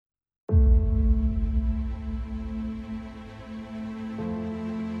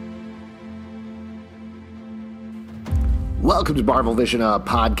Welcome to MarvelVision, a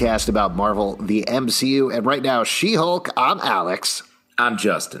podcast about Marvel, the MCU, and right now, She-Hulk. I'm Alex. I'm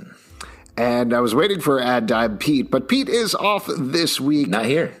Justin. And I was waiting for ad dime Pete, but Pete is off this week. Not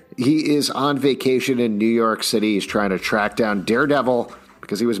here. He is on vacation in New York City. He's trying to track down Daredevil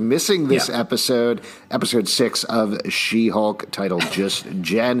because he was missing this episode 6 of She-Hulk, titled Just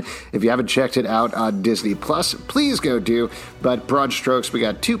Jen. If you haven't checked it out on Disney Plus, please go do. But broad strokes, we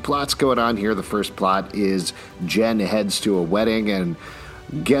got two plots going on here. The first plot is Jen heads to a wedding and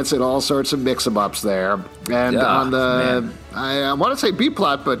gets in all sorts of mix-em-ups there. And on the, I want to say B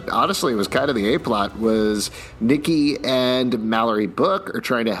plot, but honestly it was kind of the A plot, was Nikki and Mallory Book are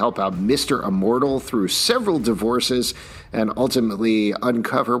trying to help out Mr. Immortal through several divorces and ultimately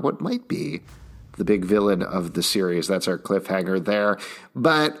uncover what might be the big villain of the series. That's our cliffhanger there.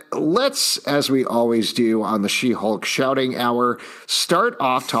 But let's, as we always do on the She-Hulk Shouting Hour, start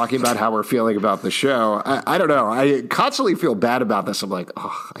off talking about how we're feeling about the show. I don't know. I constantly feel bad about this. I'm like,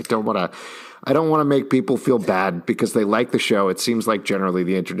 I don't want to make people feel bad because they like the show. It seems like generally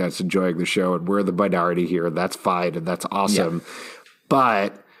the internet's enjoying the show and we're the minority here. That's fine and that's awesome. Yeah.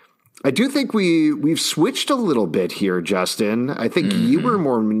 But I do think we've switched a little bit here, Justin. I think you were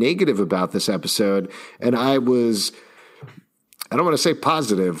more negative about this episode, and I don't want to say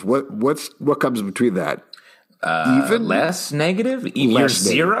positive. What comes between that? Even less negative? You're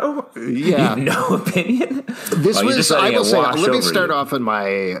zero? Yeah. You have no opinion? This was, I will say, let me start off on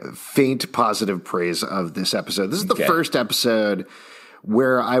my faint positive praise of this episode. This is the first episode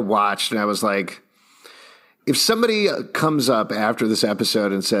where I watched and I was like, if somebody comes up after this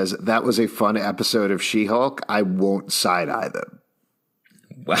episode and says, that was a fun episode of She-Hulk, I won't side-eye them.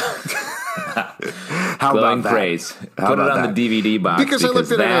 Wow. How about that? Praise. Put it on the DVD box. Because I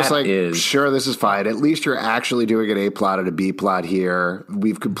looked at it and I was like, sure, this is fine. At least you're actually doing an A plot and a B plot here.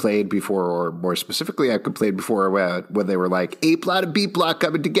 We've complained before, or more specifically, I complained before when they were like, A plot and B plot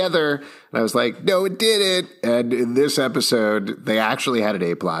coming together. And I was like, no, it didn't. And in this episode, they actually had an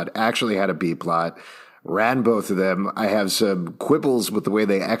A plot, actually had a B plot. Ran both of them. I have some quibbles with the way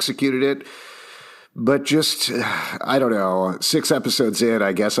they executed it, but just, I don't know, 6 episodes in,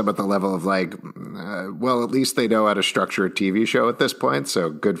 I guess I'm at the level of like, well, at least they know how to structure a TV show at this point, so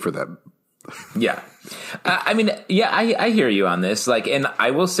good for them. Yeah. I hear you on this. Like, and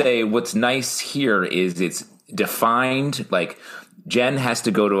I will say what's nice here is it's defined, like, Jen has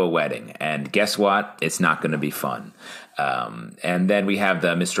to go to a wedding, and guess what? It's not going to be fun. And then we have the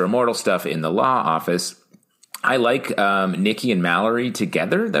Mr. Immortal stuff in the law office. I like Nikki and Mallory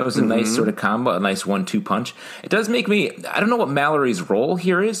together. That was a nice sort of combo, a nice 1-2 punch. It does make me, I don't know what Mallory's role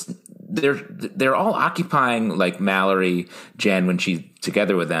here is. They're all occupying, like, Mallory, Jen, when she's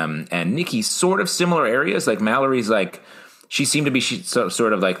together with them, and Nikki sort of similar areas. Like, Mallory's like, she seemed to be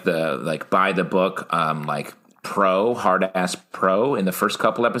sort of like the, like, by the book, like, hard-ass pro in the first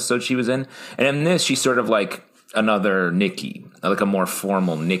couple episodes she was in. And in this, she's sort of like another Nikki, like a more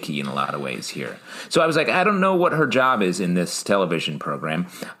formal Nikki in a lot of ways here. So I was like, I don't know what her job is in this television program.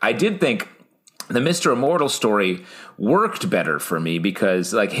 I did think the Mr. Immortal story worked better for me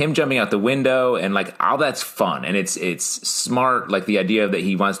because, like, him jumping out the window and, like, all that's fun. And it's smart, like the idea that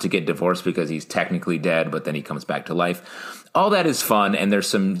he wants to get divorced because he's technically dead, but then he comes back to life. All that is fun, and there's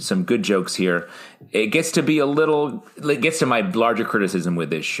some good jokes here. It gets to be it gets to my larger criticism with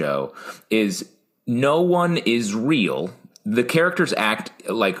this show is no one is real. The characters act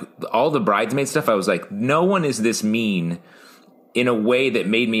like all the bridesmaid stuff. I was like, no one is this mean in a way that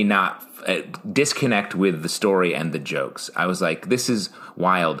made me not disconnect with the story and the jokes. I was like, this is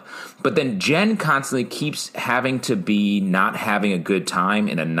wild. But then Jen constantly keeps having to be not having a good time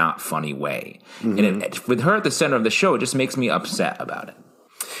in a not funny way. And with her at the center of the show, it just makes me upset about it.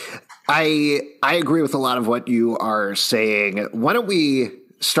 I agree with a lot of what you are saying. Why don't we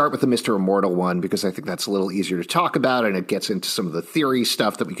start with the Mr. Immortal one, because I think that's a little easier to talk about, and it gets into some of the theory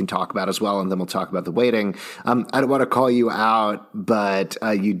stuff that we can talk about as well, and then we'll talk about the waiting. I don't want to call you out, but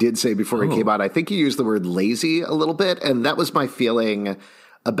you did say before we came out, I think you used the word lazy a little bit, and that was my feeling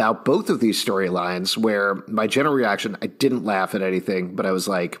about both of these storylines, where my general reaction, I didn't laugh at anything, but I was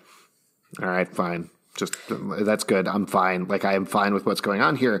like, all right, fine. Just, that's good. I'm fine. Like, I am fine with what's going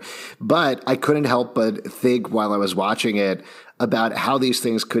on here. But I couldn't help but think while I was watching it about how these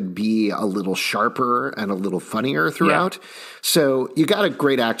things could be a little sharper and a little funnier throughout. Yeah. So you got a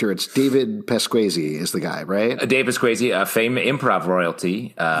great actor. It's David Pasquesi is the guy, right? Dave Pasquesi, a famous improv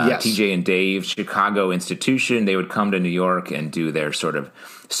royalty. Yes. TJ and Dave, Chicago institution. They would come to New York and do their sort of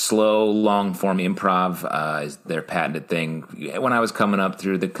slow, long-form improv is their patented thing. When I was coming up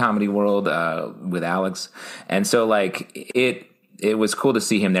through the comedy world with Alex. And so, like, it was cool to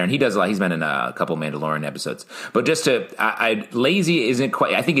see him there, and he does a lot. He's been in a couple Mandalorian episodes, but just lazy isn't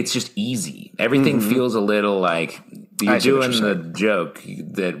quite. I think it's just easy. Everything feels a little like you're doing the joke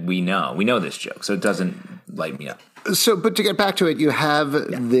that we know. We know this joke, so it doesn't light me up. So, but to get back to it, you have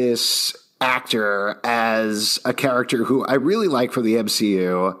this actor as a character who I really like from the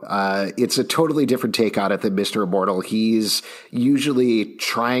MCU. It's a totally different take on it than Mr. Immortal. He's usually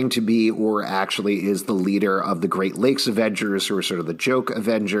trying to be, or actually is, the leader of the Great Lakes Avengers, who are sort of the joke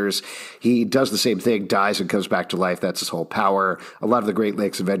Avengers. He does the same thing, dies and comes back to life. That's his whole power. A lot of the Great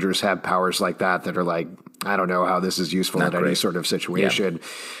Lakes Avengers have powers like that are like, I don't know how this is useful in any sort of situation. Yeah.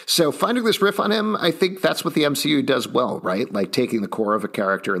 So finding this riff on him, I think that's what the MCU does well, right? Like taking the core of a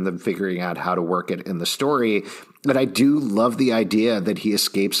character and then figuring out how to work it in the story. And I do love the idea that he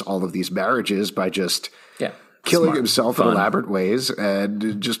escapes all of these marriages by just killing himself in elaborate ways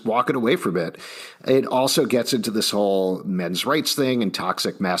and just walking away from it. It also gets into this whole men's rights thing and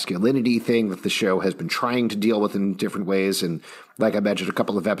toxic masculinity thing that the show has been trying to deal with in different ways. And like I mentioned a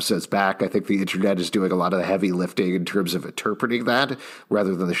couple of episodes back, I think the internet is doing a lot of the heavy lifting in terms of interpreting that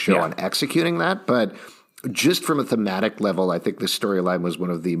rather than the show on executing that. But just from a thematic level, I think this storyline was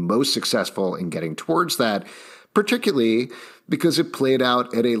one of the most successful in getting towards that, particularly because it played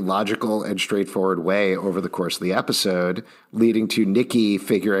out in a logical and straightforward way over the course of the episode, leading to Nikki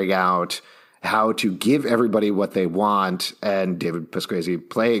figuring out how to give everybody what they want, and David Pasquesi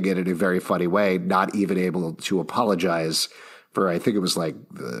playing it in a very funny way, not even able to apologize for, I think it was like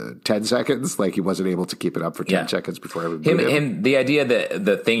 10 seconds. Like he wasn't able to keep it up for 10 seconds before everybody. Him, the idea that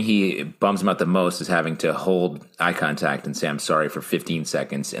the thing he bums him out the most is having to hold eye contact and say, I'm sorry, for 15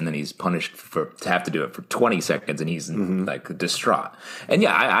 seconds. And then he's punished to have to do it for 20 seconds. And he's like distraught. And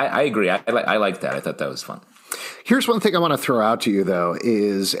yeah, I agree. I like that. I thought that was fun. Here's one thing I want to throw out to you, though,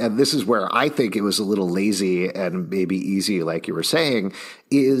 is, and this is where I think it was a little lazy and maybe easy, like you were saying,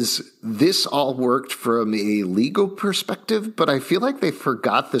 is this all worked from a legal perspective, but I feel like they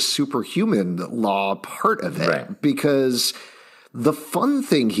forgot the superhuman law part of it. Right. Because the fun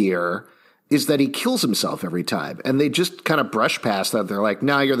thing here is that he kills himself every time, and they just kind of brush past that. They're like,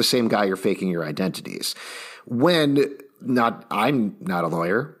 no, you're the same guy, you're faking your identities. I'm not a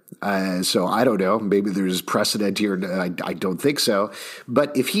lawyer. So I don't know. Maybe there's precedent here. I don't think so.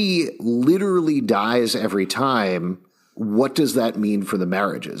 But if he literally dies every time, what does that mean for the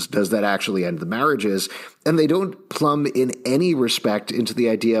marriages? Does that actually end the marriages? And they don't plumb in any respect into the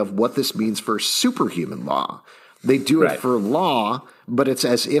idea of what this means for superhuman law. They do it for law, but it's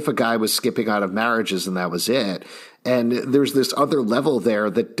as if a guy was skipping out of marriages and that was it. And there's this other level there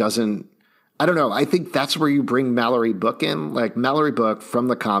that doesn't, I don't know. I think that's where you bring Mallory Book in. Like, Mallory Book from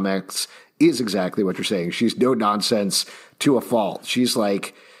the comics is exactly what you're saying. She's no nonsense to a fault. She's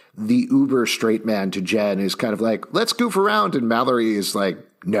like the uber straight man to Jen, who's kind of like, let's goof around. And Mallory is like,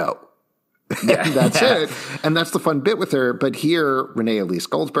 no. Yeah. And that's it. And that's the fun bit with her. But here, Renee Elise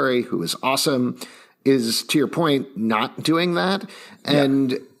Goldsberry, who is awesome, is, to your point, not doing that.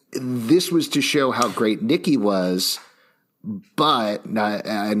 And this was to show how great Nikki was. But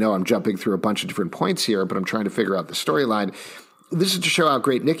I know I'm jumping through a bunch of different points here, but I'm trying to figure out the storyline. This is to show how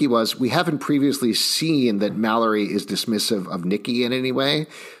great Nikki was. We haven't previously seen that Mallory is dismissive of Nikki in any way.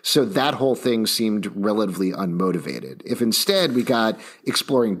 So that whole thing seemed relatively unmotivated. If instead we got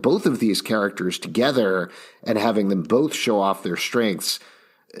exploring both of these characters together and having them both show off their strengths,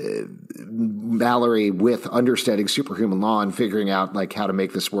 Mallory with understanding superhuman law and figuring out like how to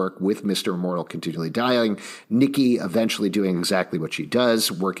make this work with Mr. Immortal continually dying, Nikki eventually doing exactly what she does,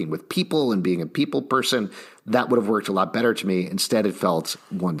 working with people and being a people person, that would have worked a lot better to me. Instead, it felt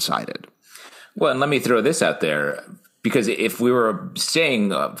one-sided. Well, and let me throw this out there, because if we were staying,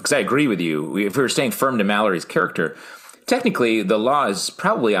 because I agree with you, if we were staying firm to Mallory's character, technically, the law is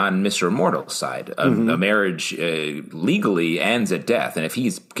probably on Mr. Immortal's side. A marriage legally ends at death, and if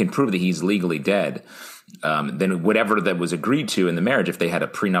he can prove that he's legally dead, then whatever that was agreed to in the marriage, if they had a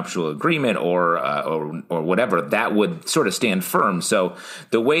prenuptial agreement or whatever, that would sort of stand firm. So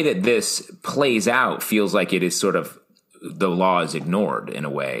the way that this plays out feels like it is sort of the law is ignored in a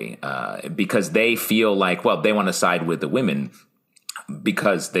way, because they feel like, well, they want to side with the women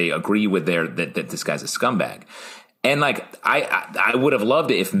because they agree with that this guy's a scumbag. And like, I would have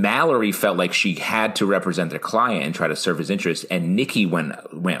loved it if Mallory felt like she had to represent their client and try to serve his interests, and Nikki went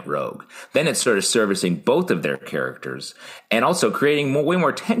rogue. Then it started servicing both of their characters and also creating way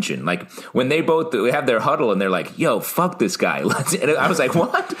more tension. Like when they both have their huddle and they're like, yo, fuck this guy. And I was like,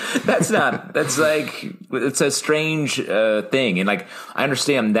 what? That's like, it's a strange thing. And like, I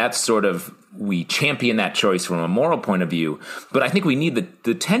understand that's sort of we champion that choice from a moral point of view, but I think we need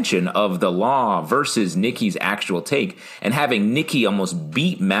the tension of the law versus Nikki's actual take, and having Nikki almost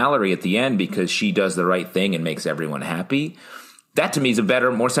beat Mallory at the end because she does the right thing and makes everyone happy. That to me is a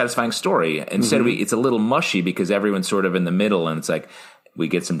better, more satisfying story. Instead, it's a little mushy because everyone's sort of in the middle, and it's like we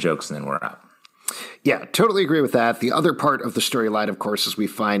get some jokes and then we're out. Yeah, totally agree with that. The other part of the storyline, of course, is we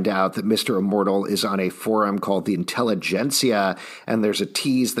find out that Mr. Immortal is on a forum called the Intelligentsia, and there's a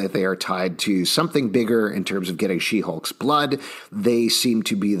tease that they are tied to something bigger in terms of getting She-Hulk's blood. They seem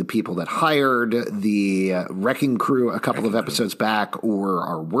to be the people that hired the Wrecking Crew a couple of episodes back, or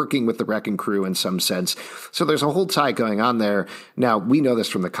are working with the Wrecking Crew in some sense. So there's a whole tie going on there. Now, we know this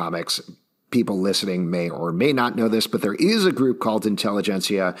from the comics. People listening may or may not know this, but there is a group called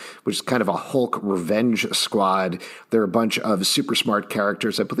Intelligentsia, which is kind of a Hulk revenge squad. They're a bunch of super smart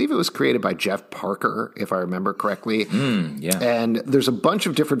characters. I believe it was created by Jeff Parker, if I remember correctly. Yeah. And there's a bunch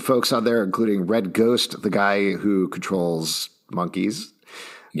of different folks on there, including Red Ghost, the guy who controls monkeys.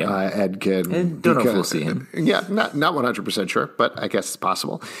 Yeah, and don't know if we'll see him. Yeah, not 100% sure, but I guess it's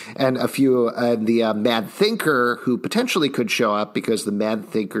possible. And a few, the Mad Thinker, who potentially could show up because the Mad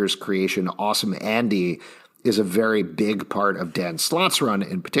Thinker's creation, Awesome Andy, is a very big part of Dan Slott's run,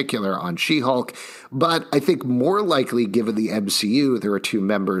 in particular on She-Hulk. But I think more likely, given the MCU, there are two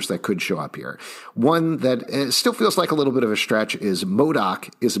members that could show up here. One that still feels like a little bit of a stretch is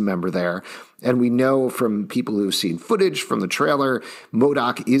MODOK is a member there. And we know from people who've seen footage from the trailer,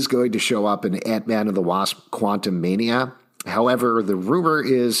 MODOK is going to show up in Ant-Man and the Wasp: Quantumania. However, the rumor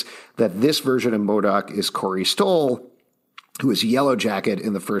is that this version of MODOK is Corey Stoll, who was Yellow Jacket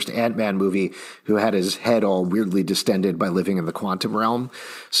in the first Ant-Man movie, who had his head all weirdly distended by living in the quantum realm.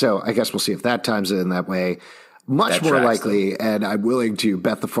 So I guess we'll see if that times it in that way. Much more likely, and I'm willing to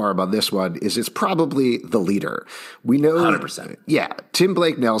bet the farm on this one, is it's probably the leader. We know 100%. Yeah, Tim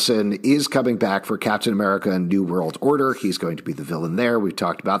Blake Nelson is coming back for Captain America and New World Order. He's going to be the villain there. We've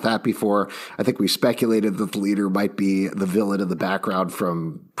talked about that before. I think we speculated that the leader might be the villain in the background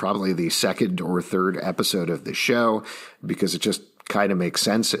from probably the second or third episode of the show, because it just kind of makes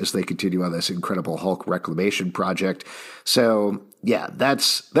sense as they continue on this Incredible Hulk reclamation project. So yeah,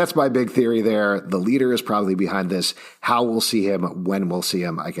 that's my big theory there. The leader is probably behind this. How we'll see him, when we'll see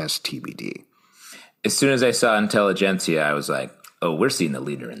him, I guess TBD. As soon as I saw Intelligentsia, I was like, oh, we're seeing the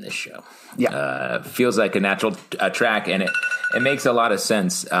leader in this show. Yeah. Feels like a natural track, and it makes a lot of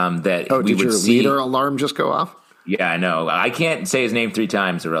sense that we would see. Did your leader alarm just go off? Yeah, I know. I can't say his name 3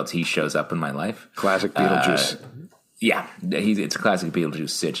 times or else he shows up in my life. Classic Beetlejuice. Yeah, it's a classic Beetlejuice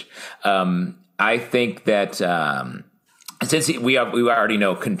sitch. I think that since we already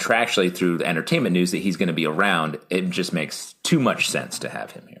know contractually through the entertainment news that he's going to be around, it just makes too much sense to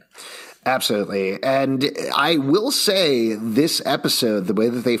have him here. Absolutely. And I will say this episode, the way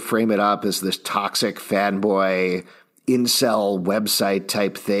that they frame it up as this toxic fanboy incel website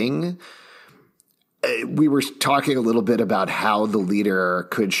type thing, we were talking a little bit about how the leader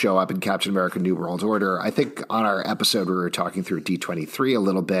could show up in Captain America: New World Order. I think on our episode we were talking through D23 a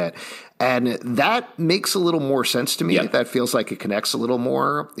little bit, and that makes a little more sense to me. Yep. That feels like it connects a little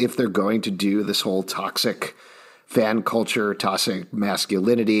more if they're going to do this whole toxic fan culture, toxic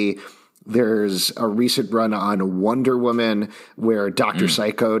masculinity. There's a recent run on Wonder Woman where Dr.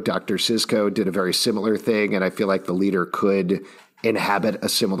 Psycho, Dr. Sisko did a very similar thing, and I feel like the leader could inhabit a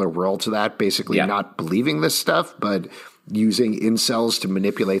similar world to that, basically not believing this stuff, but using incels to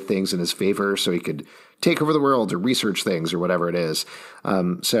manipulate things in his favor so he could take over the world or research things or whatever it is.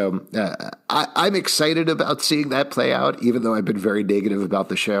 So I'm excited about seeing that play out, even though I've been very negative about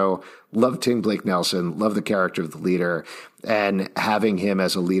the show. Love Tim Blake Nelson, love the character of the leader, and having him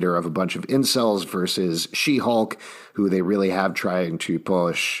as a leader of a bunch of incels versus She-Hulk, who they really have trying to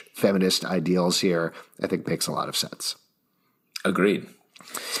push feminist ideals here, I think makes a lot of sense. Agreed.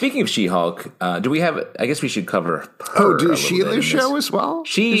 Speaking of She-Hulk, do we have? I guess we should cover her. Oh, is she in this show as well?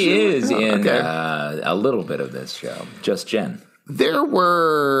 She is in a little bit of this show. Just Jen. There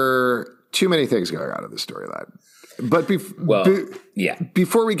were too many things going on in the storyline. But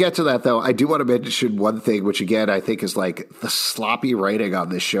before we get to that, though, I do want to mention one thing, which, again, I think is like the sloppy writing on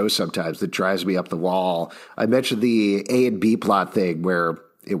this show sometimes that drives me up the wall. I mentioned the A and B plot thing where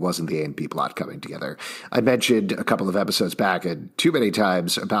it wasn't the A and B plot coming together. I mentioned a couple of episodes back and too many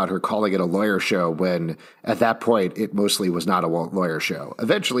times about her calling it a lawyer show when at that point it mostly was not a lawyer show.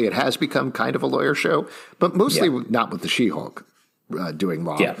 Eventually it has become kind of a lawyer show, but mostly not with the She-Hulk doing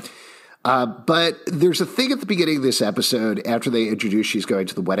law. Yeah. But there's a thing at the beginning of this episode after they introduce she's going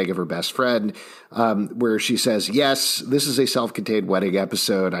to the wedding of her best friend, where she says, yes, this is a self-contained wedding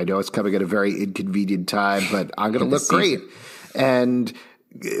episode. I know it's coming at a very inconvenient time, but I'm going to look great. And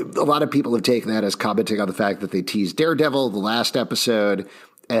a lot of people have taken that as commenting on the fact that they teased Daredevil the last episode,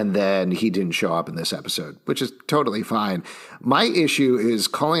 and then he didn't show up in this episode, which is totally fine. My issue is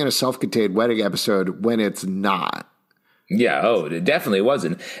calling it a self-contained wedding episode when it's not. Yeah, it definitely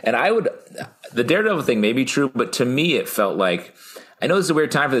wasn't. And the Daredevil thing may be true, but to me it felt like, I know this is a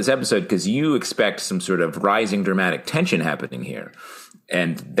weird time for this episode because you expect some sort of rising dramatic tension happening here.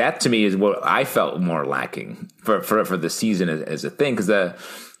 And that to me is what I felt more lacking for the season as a thing. Because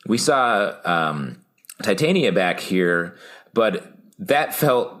we saw Titania back here, but that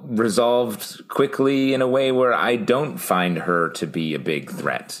felt resolved quickly in a way where I don't find her to be a big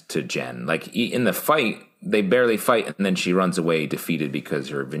threat to Jen. Like in the fight, they barely fight, and then she runs away defeated because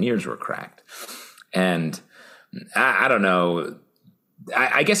her veneers were cracked. And I don't know.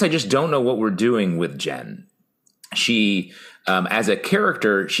 I guess I just don't know what we're doing with Jen. She, as a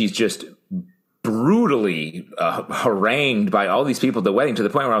character, she's just brutally harangued by all these people at the wedding to the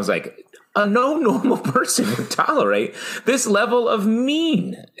point where I was like, no normal person would tolerate this level of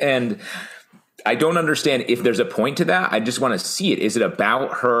mean. And I don't understand if there's a point to that. I just want to see it. Is it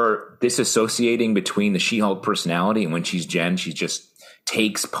about her disassociating between the She-Hulk personality, and when she's Jen, she just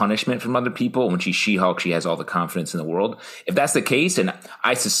takes punishment from other people? When she's She-Hulk, she has all the confidence in the world. If that's the case, and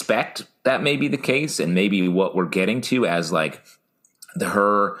I suspect that may be the case, and maybe what we're getting to as like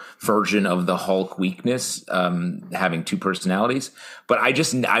her version of the Hulk weakness, having two personalities. But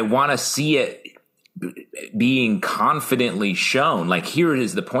I want to see it being confidently shown. Like, here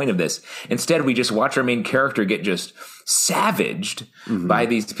is the point of this. Instead, we just watch our main character get just savaged by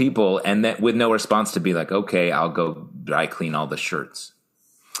these people, and that with no response to be like, okay, I'll go dry clean all the shirts.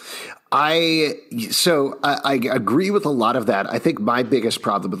 I agree with a lot of that. I think my biggest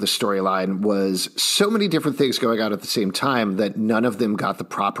problem with the storyline was so many different things going on at the same time that none of them got the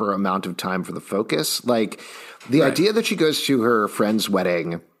proper amount of time for the focus. Like the idea that she goes to her friend's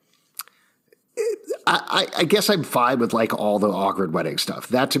wedding, I guess I'm fine with like all the awkward wedding stuff.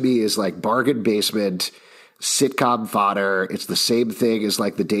 That to me is like bargain basement sitcom fodder. It's the same thing as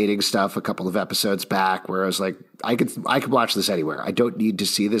like the dating stuff a couple of episodes back, where I was like, I could watch this anywhere. I don't need to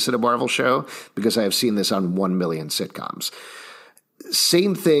see this in a Marvel show because I have seen this on 1 million sitcoms.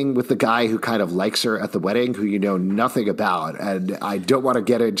 Same thing with the guy who kind of likes her at the wedding, who you know nothing about. And I don't want to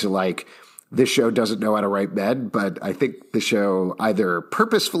get into like, this show doesn't know how to write men, but I think the show either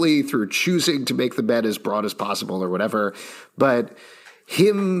purposefully through choosing to make the men as broad as possible or whatever, but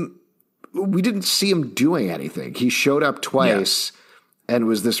we didn't see him doing anything. He showed up twice and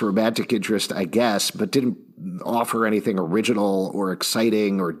was this romantic interest, I guess, but didn't offer anything original or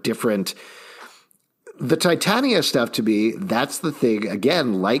exciting or different. The Titania stuff, to me, that's the thing,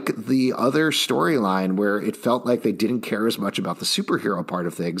 again, like the other storyline where it felt like they didn't care as much about the superhero part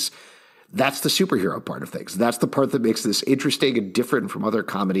of things. That's the superhero part of things. That's the part that makes this interesting and different from other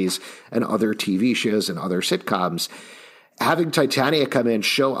comedies and other TV shows and other sitcoms. Having Titania come in,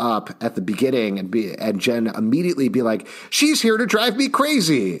 show up at the beginning and Jen immediately be like, she's here to drive me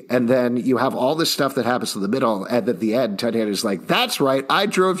crazy. And then you have all this stuff that happens in the middle. And at the end, Titania's like, that's right, I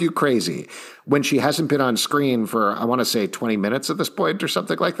drove you crazy. When she hasn't been on screen for, I want to say 20 minutes at this point or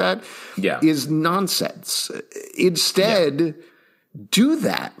something like that, is nonsense. Instead, do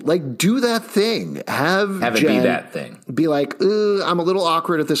that. Like, do that thing. Have it Jen be that thing. Be like, I'm a little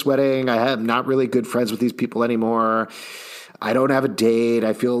awkward at this wedding. I'm not really good friends with these people anymore. I don't have a date.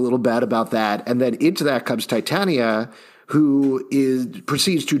 I feel a little bad about that. And then into that comes Titania, who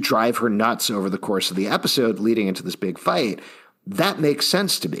proceeds to drive her nuts over the course of the episode, leading into this big fight. That makes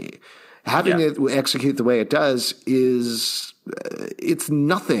sense to me. Having it execute the way it does it's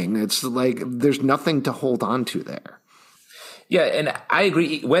nothing. It's like there's nothing to hold on to there. Yeah, and I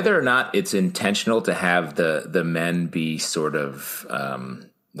agree. Whether or not it's intentional to have the men be sort of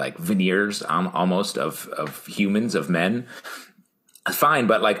like veneers almost of humans, of men, fine.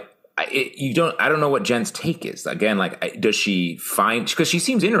 But like, I don't know what Jen's take is. Again, like, does she find, because she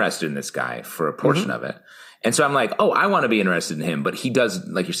seems interested in this guy for a portion of it. And so I'm like, oh, I want to be interested in him, but he does,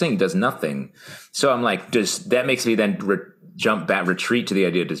 like you're saying, he does nothing. So I'm like, that makes me then retreat to the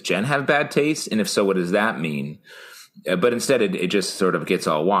idea, does Jen have bad taste? And if so, what does that mean? But instead, it just sort of gets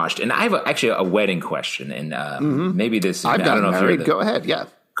all washed. And I have actually a wedding question, and maybe this. I've gotten married. Go ahead. Yeah.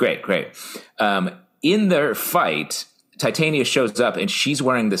 Great. In their fight, Titania shows up, and she's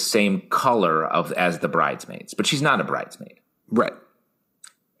wearing the same color as the bridesmaids, but she's not a bridesmaid. Right.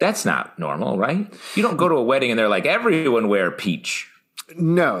 That's not normal, right? You don't go to a wedding and they're like, everyone wear peach.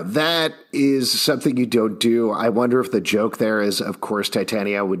 No, that is something you don't do. I wonder if the joke there is, of course,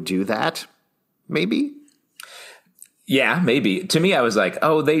 Titania would do that. Maybe. Yeah, maybe. To me, I was like,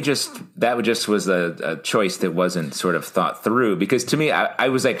 oh, that just was a choice that wasn't sort of thought through. Because to me, I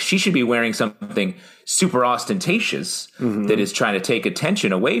was like, she should be wearing something super ostentatious that is trying to take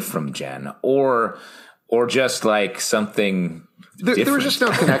attention away from Jen, or just like something there was just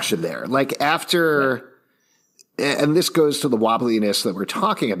no connection there. Like after, and this goes to the wobbliness that we're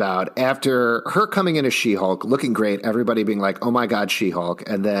talking about, after her coming in as She-Hulk, looking great, everybody being like, oh my God, She-Hulk.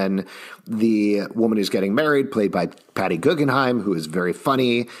 And then the woman who's getting married, played by Patty Guggenheim, who is very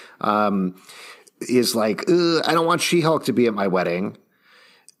funny, is like, I don't want She-Hulk to be at my wedding.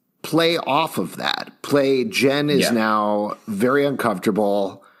 Play off of that. Jen is now very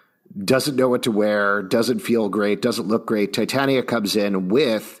uncomfortable, doesn't know what to wear, doesn't feel great, doesn't look great. Titania comes in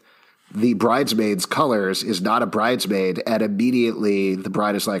with the bridesmaid's colors, is not a bridesmaid, and immediately the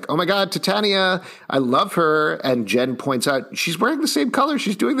bride is like, oh my God, Titania, I love her. And Jen points out, she's wearing the same color,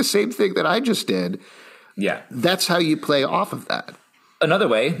 she's doing the same thing that I just did. Yeah. That's how you play off of that. Another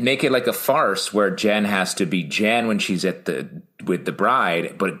way, make it like a farce where Jen has to be Jen when she's with the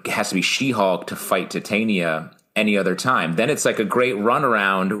bride, but it has to be She-Hulk to fight Titania any other time. Then it's like a great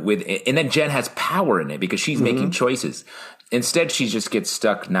runaround and then Jen has power in it because she's making choices. Instead, she just gets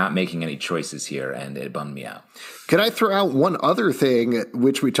stuck not making any choices here, and it bummed me out. Can I throw out one other thing,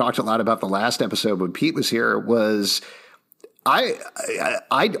 which we talked a lot about the last episode when Pete was here, was I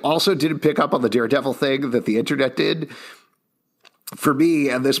also didn't pick up on the Daredevil thing that the internet did. For me,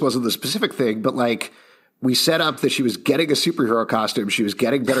 and this wasn't the specific thing, but like we set up that she was getting a superhero costume, she was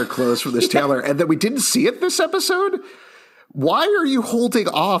getting better clothes from this tailor, and that we didn't see it this episode. Why are you holding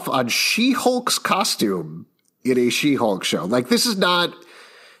off on She-Hulk's costume in a She-Hulk show? Like, this is not,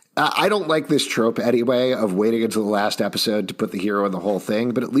 I don't like this trope anyway of waiting until the last episode to put the hero in the whole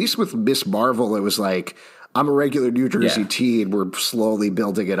thing. But at least with Miss Marvel, it was like, I'm a regular New Jersey teen. We're slowly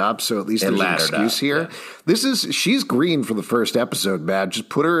building it up. So at least there's an excuse here. Yeah. She's green for the first episode, man. Just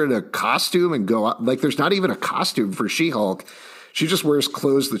put her in a costume and go up. Like, there's not even a costume for She-Hulk. She just wears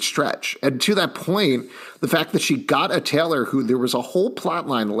clothes that stretch. And to that point, the fact that she got a tailor who there was a whole plot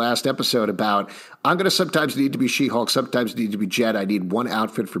line the last episode about, I'm going to sometimes need to be She-Hulk, sometimes need to be Jen. I need one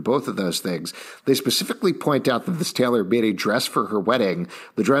outfit for both of those things. They specifically point out that this tailor made a dress for her wedding.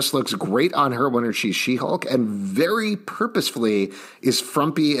 The dress looks great on her when she's She-Hulk and very purposefully is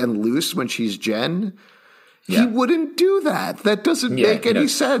frumpy and loose when she's Jen. Yeah. He wouldn't do that. That doesn't make any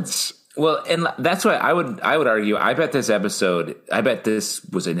sense. Well, and that's why I would argue. I bet this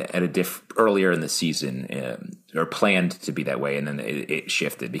was earlier in the season or planned to be that way, and then it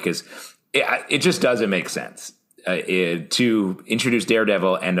shifted because it just doesn't make sense to introduce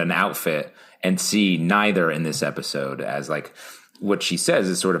Daredevil and an outfit and see neither in this episode as like what she says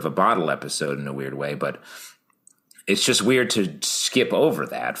is sort of a bottle episode in a weird way, but it's just weird to skip over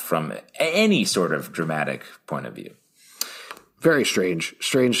that from any sort of dramatic point of view. Very strange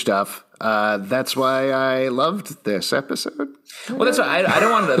stuff. That's why I loved this episode. Well, that's why I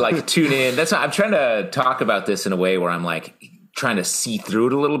don't want to like tune in. That's why I'm trying to talk about this in a way where I'm like trying to see through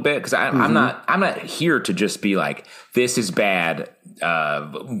it a little bit because I'm not here to just be like, this is bad.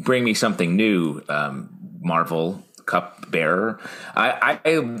 Bring me something new, Marvel cup bearer.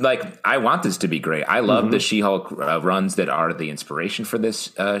 I want this to be great. I love the She-Hulk runs that are the inspiration for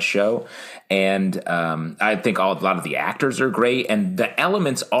this show. And I think a lot of the actors are great and the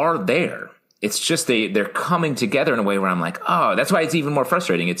elements are there. It's just they're coming together in a way where I'm like, oh, that's why it's even more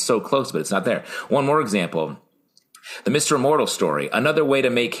frustrating. It's so close, but it's not there. One more example, the Mr. Immortal story. Another way to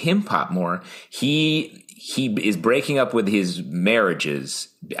make him pop more, he is breaking up with his marriages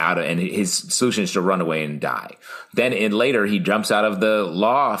and his solution is to run away and die. Then later he jumps out of the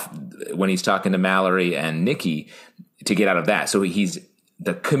law when he's talking to Mallory and Nikki to get out of that. So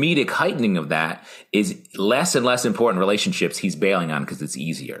the comedic heightening of that is less and less important relationships he's bailing on because it's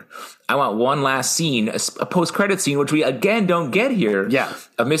easier. I want one last scene, a post-credit scene, which we again don't get here. Yeah.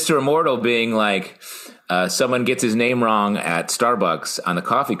 Of Mr. Immortal being like, someone gets his name wrong at Starbucks on the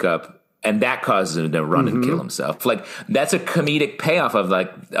coffee cup, and that causes him to run and kill himself. Like that's a comedic payoff of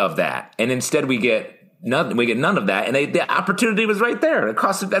that. And instead we get none of that. And the opportunity was right there.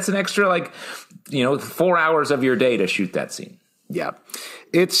 That's an extra 4 hours of your day to shoot that scene. Yeah.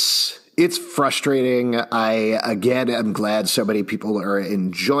 It's frustrating. I, again, am glad so many people are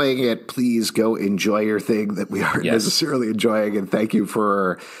enjoying it. Please go enjoy your thing that we aren't necessarily enjoying. And thank you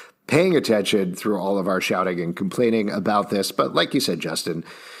for paying attention through all of our shouting and complaining about this. But like you said, Justin,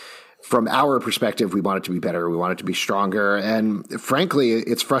 from our perspective, we want it to be better. We want it to be stronger. And frankly,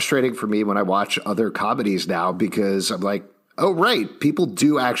 it's frustrating for me when I watch other comedies now because I'm like, oh, right, people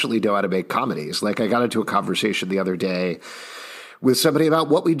do actually know how to make comedies. Like I got into a conversation the other day with somebody about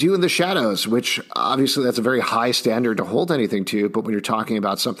What We Do in the Shadows, which obviously that's a very high standard to hold anything to. But when you're talking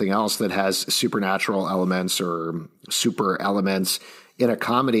about something else that has supernatural elements or super elements in a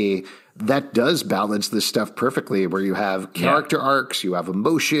comedy, that does balance this stuff perfectly, where you have character arcs, you have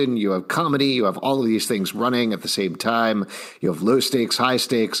emotion, you have comedy, you have all of these things running at the same time. You have low stakes, high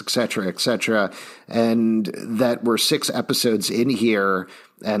stakes, et cetera, and that we're 6 episodes in here.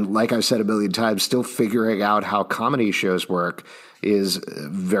 And like I've said a million times, still figuring out how comedy shows work is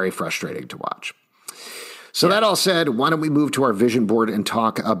very frustrating to watch. So that all said, why don't we move to our vision board and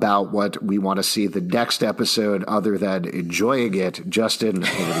talk about what we want to see the next episode other than enjoying it? Justin, over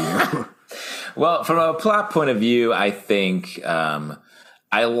to you. Well, from a plot point of view, I think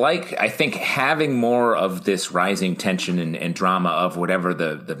I think having more of this rising tension and drama of whatever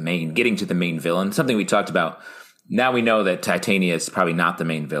the main, getting to the main villain, something we talked about. Now we know that Titania is probably not the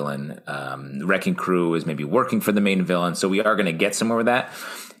main villain. Wrecking Crew is maybe working for the main villain, so we are going to get somewhere with that.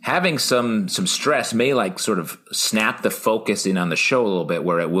 Having some stress may like sort of snap the focus in on the show a little bit,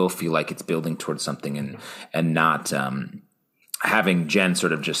 where it will feel like it's building towards something and not having Jen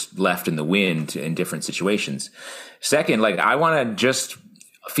sort of just left in the wind in different situations. Second, like I want to just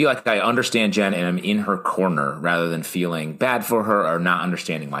feel like I understand Jen and I'm in her corner rather than feeling bad for her or not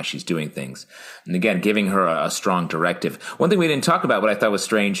understanding why she's doing things. And again, giving her a strong directive. One thing we didn't talk about, what I thought was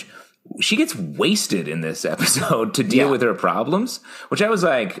strange, she gets wasted in this episode to deal with her problems, which I was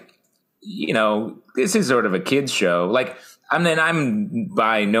like, you know, this is sort of a kid's show. Like, I mean, I'm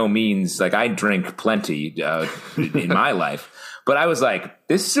by no means, like, I drink plenty in my life. But I was like,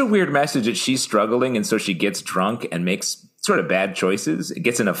 this is a weird message that she's struggling, and so she gets drunk and makes sort of bad choices. It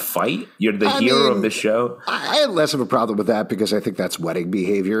gets in a fight. You're the hero of the show. I had less of a problem with that because I think that's wedding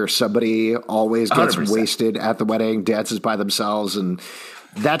behavior. Somebody always gets 100%. wasted at the wedding, dances by themselves, and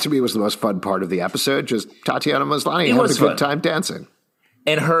that to me was the most fun part of the episode. Just Tatiana Maslany having a good time dancing.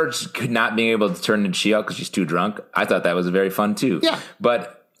 And her not being able to turn into She-Hulk because she's too drunk, I thought that was very fun too. Yeah.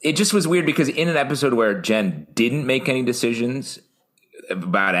 But it just was weird because in an episode where Jen didn't make any decisions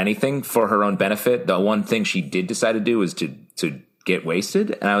about anything for her own benefit, the one thing she did decide to do was to get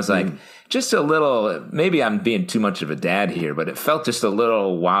wasted. And I was like, just a little, maybe I'm being too much of a dad here, but it felt just a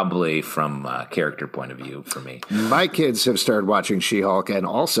little wobbly from a character point of view for me. My kids have started watching She-Hulk and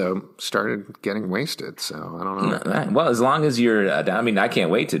also started getting wasted. So I don't know. Well, as long as you're, I mean, I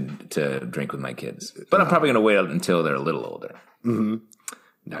can't wait to drink with my kids, but I'm probably going to wait until they're a little older. Mm-hmm.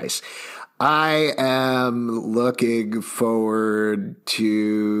 Nice. I am looking forward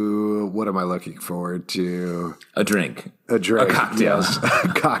to, what am I looking forward to? A drink. A drink. A cocktail. Yes, a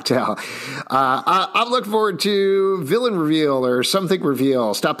cocktail. I'm looking forward to villain reveal or something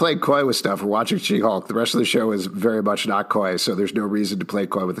reveal. Stop playing coy with stuff. We're watching She-Hulk. The rest of the show is very much not coy, so there's no reason to play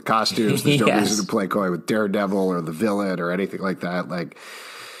coy with the costumes. There's no reason to play coy with Daredevil or the villain or anything like that. Like,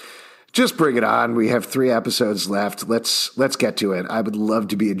 just bring it on. We have 3 episodes left. Let's get to it. I would love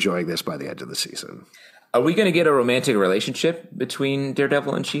to be enjoying this by the end of the season. Are we going to get a romantic relationship between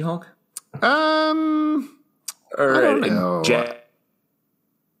Daredevil and She-Hulk? Or I don't know.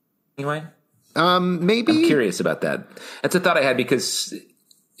 Anyway? Maybe. I'm curious about that. That's a thought I had because,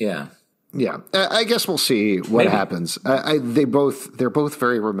 yeah. Yeah, I guess we'll see what happens. They're both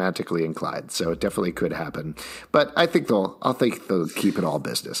very romantically inclined, so it definitely could happen. But I think they'll keep it all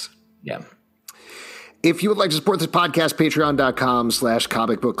business. Yeah. If you would like to support this podcast,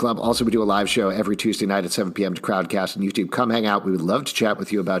 patreon.com/Comic Book Club. Also, we do a live show every Tuesday night at 7 p.m. to Crowdcast on YouTube. Come hang out. We would love to chat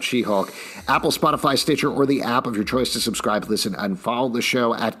with you about She-Hulk. Apple, Spotify, Stitcher, or the app of your choice to subscribe, listen, and follow the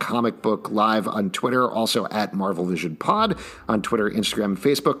show at Comic Book Live on Twitter. Also at MarvelVision Pod on Twitter, Instagram, and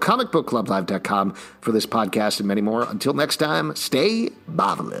Facebook. ComicBookClubLive.com for this podcast and many more. Until next time, stay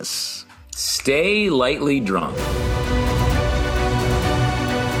marvelous. Stay lightly drunk.